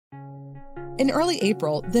In early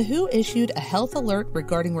April, the WHO issued a health alert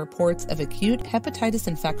regarding reports of acute hepatitis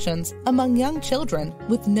infections among young children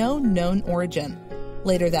with no known origin.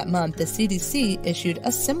 Later that month, the CDC issued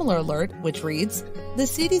a similar alert, which reads, "The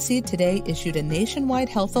CDC today issued a nationwide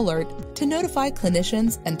health alert to notify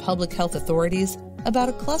clinicians and public health authorities about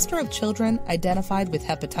a cluster of children identified with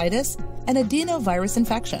hepatitis and adenovirus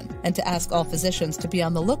infection, and to ask all physicians to be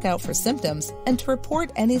on the lookout for symptoms and to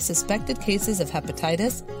report any suspected cases of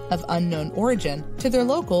hepatitis of unknown origin to their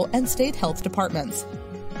local and state health departments."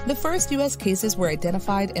 The first U.S. cases were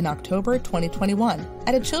identified in October 2021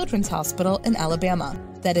 at a children's hospital in Alabama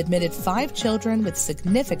that admitted 5 children with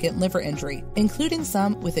significant liver injury, including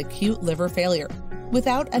some with acute liver failure,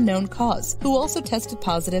 without a known cause, who also tested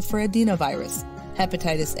positive for adenovirus.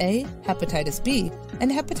 Hepatitis A, Hepatitis B,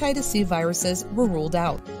 and Hepatitis C viruses were ruled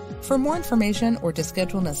out. For more information or to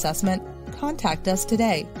schedule an assessment, contact us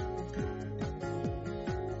today